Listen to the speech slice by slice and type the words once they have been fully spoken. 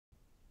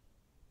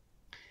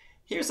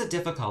Here's a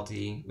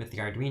difficulty with the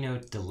Arduino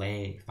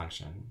delay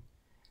function.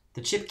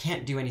 The chip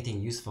can't do anything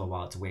useful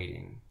while it's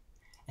waiting.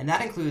 And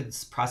that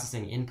includes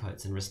processing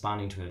inputs and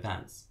responding to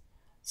events.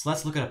 So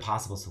let's look at a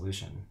possible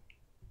solution.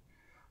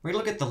 We're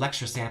going to look at the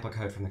lecture sample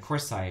code from the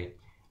course site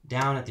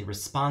down at the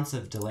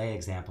responsive delay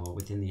example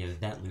within the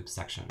event loop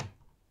section.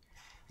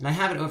 And I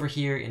have it over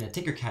here in a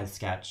Tinkercad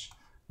sketch,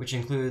 which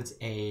includes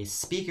a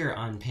speaker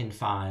on pin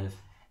 5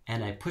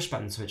 and a push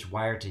button switch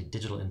wired to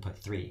digital input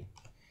 3.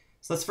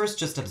 So let's first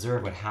just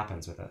observe what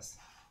happens with this.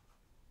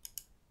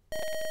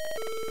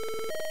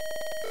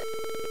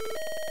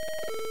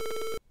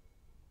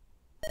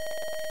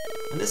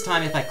 And this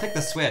time, if I click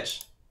the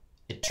switch,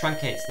 it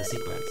truncates the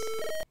sequence.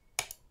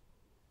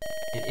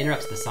 It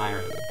interrupts the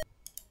siren.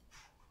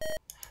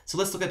 So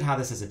let's look at how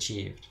this is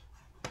achieved.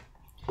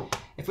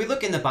 If we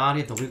look in the body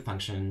of the loop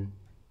function,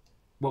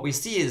 what we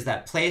see is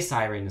that play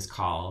siren is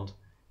called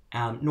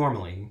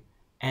normally,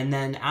 and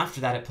then after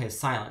that it plays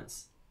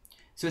silence.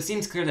 So it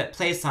seems clear that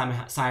play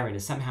siren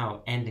is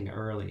somehow ending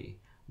early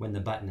when the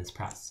button is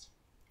pressed.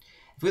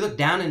 If we look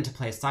down into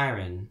play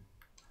siren,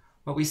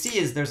 what we see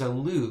is there's a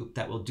loop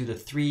that will do the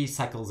 3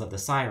 cycles of the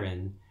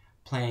siren,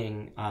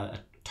 playing a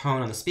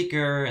tone on the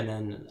speaker and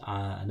then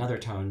another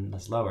tone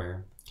that's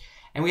lower.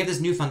 And we have this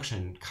new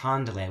function,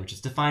 conDelay, which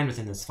is defined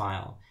within this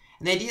file.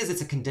 And the idea is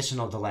it's a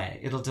conditional delay.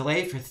 It'll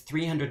delay for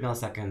 300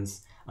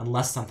 milliseconds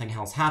unless something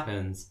else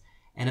happens.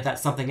 And if that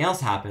something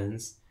else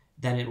happens,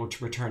 then it will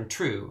return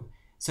true.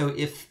 So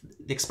if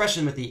the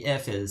expression with the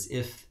if is,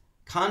 if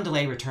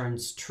conDelay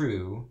returns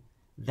true,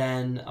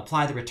 then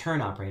apply the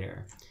return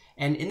operator.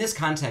 And in this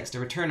context, a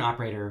return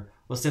operator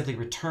will simply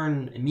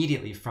return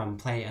immediately from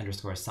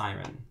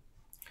play_siren.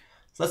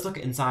 So let's look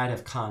inside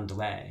of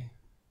conDelay.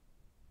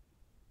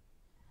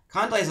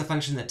 ConDelay is a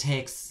function that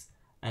takes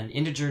an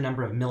integer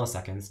number of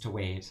milliseconds to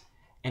wait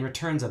and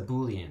returns a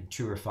Boolean,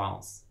 true or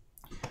false.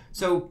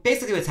 So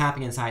basically what's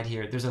happening inside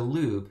here, there's a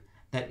loop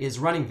that is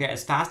running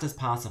as fast as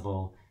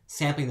possible,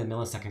 sampling the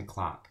millisecond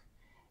clock.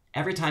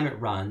 Every time it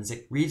runs,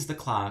 it reads the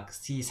clock,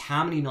 sees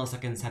how many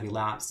milliseconds have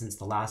elapsed since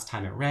the last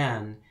time it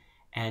ran,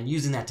 and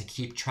using that to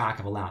keep track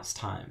of elapsed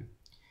time.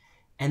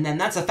 And then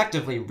that's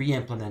effectively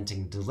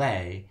re-implementing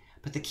delay,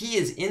 but the key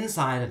is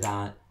inside of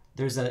that,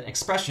 there's an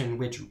expression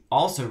which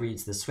also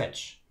reads the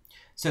switch.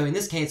 So in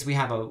this case, we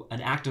have an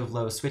active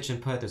low switch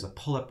input. There's a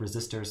pull-up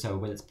resistor, so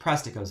when it's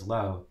pressed, it goes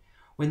low.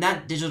 When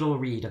that digital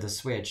read of the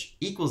switch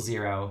equals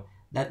 0,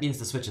 that means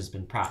the switch has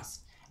been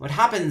pressed. What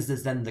happens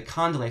is then the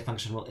conDelay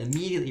function will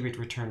immediately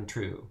return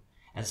true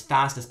as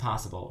fast as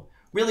possible,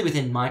 really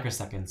within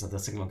microseconds of the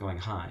signal going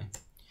high.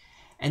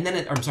 And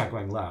then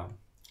going low.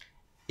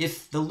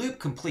 If the loop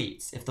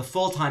completes, if the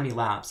full time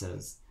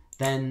elapses,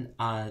 then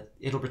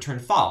it'll return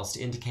false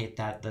to indicate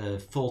that the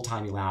full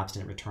time elapsed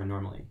and it returned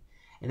normally.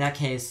 In that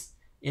case,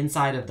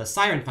 inside of the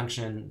siren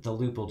function, the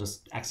loop will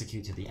just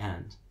execute to the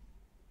end.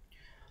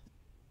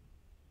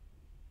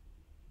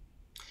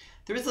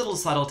 There is a little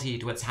subtlety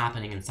to what's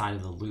happening inside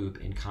of the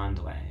loop in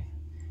conDelay.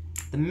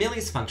 The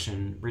millis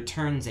function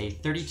returns a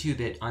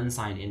 32-bit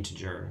unsigned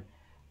integer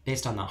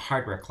based on the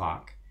hardware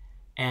clock,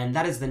 and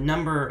that is the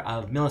number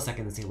of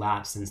milliseconds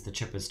elapsed since the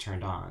chip was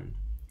turned on.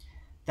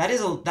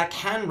 That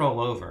can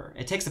roll over.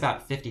 It takes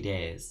about 50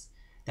 days.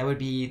 That would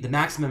be, the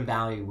maximum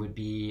value would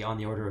be on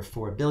the order of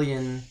 4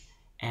 billion,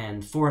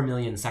 and 4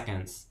 million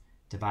seconds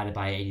divided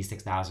by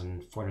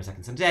 86,400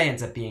 seconds a day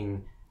ends up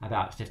being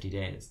about 50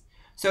 days.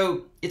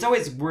 So it's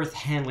always worth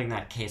handling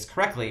that case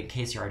correctly in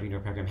case your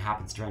Arduino program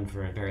happens to run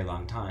for a very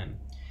long time.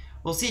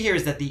 What we'll see here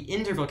is that the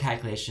interval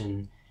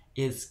calculation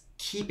is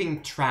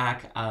keeping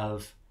track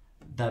of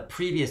the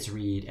previous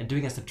read and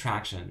doing a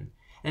subtraction.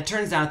 And it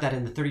turns out that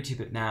in the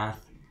 32-bit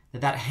math,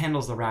 that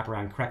handles the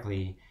wraparound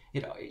correctly.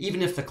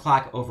 Even if the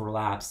clock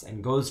overlaps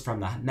and goes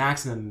from the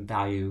maximum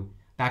value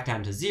back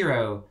down to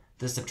 0,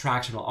 the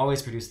subtraction will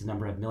always produce the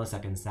number of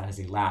milliseconds that has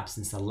elapsed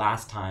since the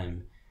last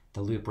time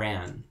the loop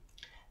ran.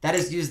 That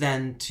is used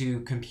then to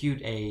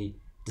compute a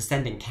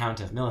descending count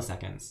of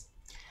milliseconds.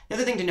 The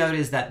other thing to note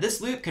is that this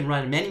loop can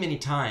run many, many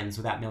times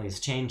without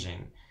millis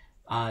changing.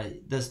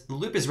 The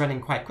loop is running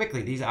quite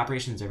quickly. These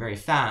operations are very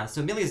fast,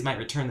 so millis might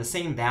return the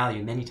same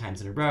value many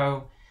times in a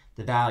row.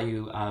 The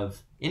value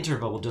of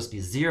interval will just be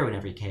 0 in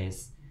every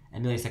case,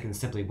 and milliseconds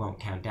simply won't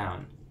count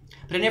down.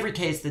 But in every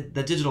case, the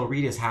digital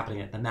read is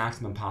happening at the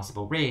maximum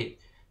possible rate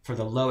for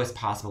the lowest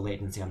possible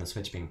latency on the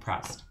switch being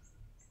pressed.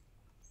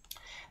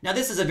 Now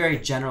this is a very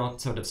general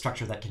sort of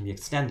structure that can be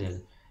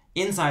extended.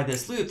 Inside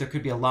this loop, there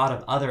could be a lot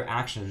of other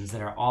actions that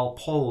are all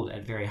polled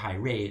at very high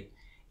rate,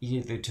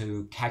 either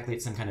to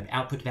calculate some kind of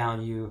output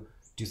value,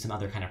 do some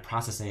other kind of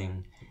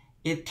processing.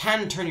 It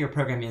can turn your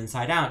program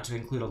inside out to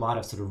include a lot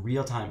of sort of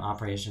real-time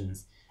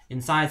operations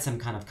inside some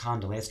kind of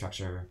conDelay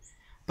structure.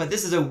 But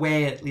this is a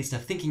way, at least,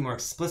 of thinking more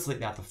explicitly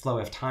about the flow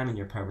of time in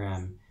your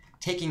program,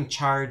 taking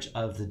charge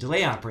of the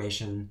delay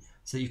operation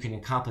so that you can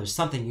accomplish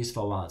something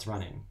useful while it's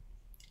running.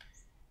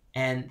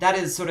 And that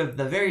is sort of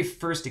the very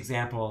first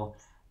example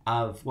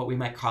of what we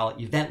might call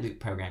event loop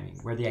programming,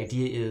 where the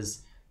idea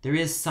is there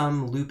is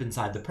some loop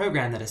inside the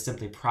program that is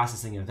simply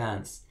processing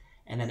events,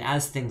 And then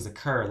as things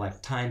occur,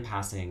 like time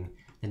passing,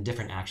 then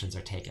different actions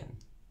are taken.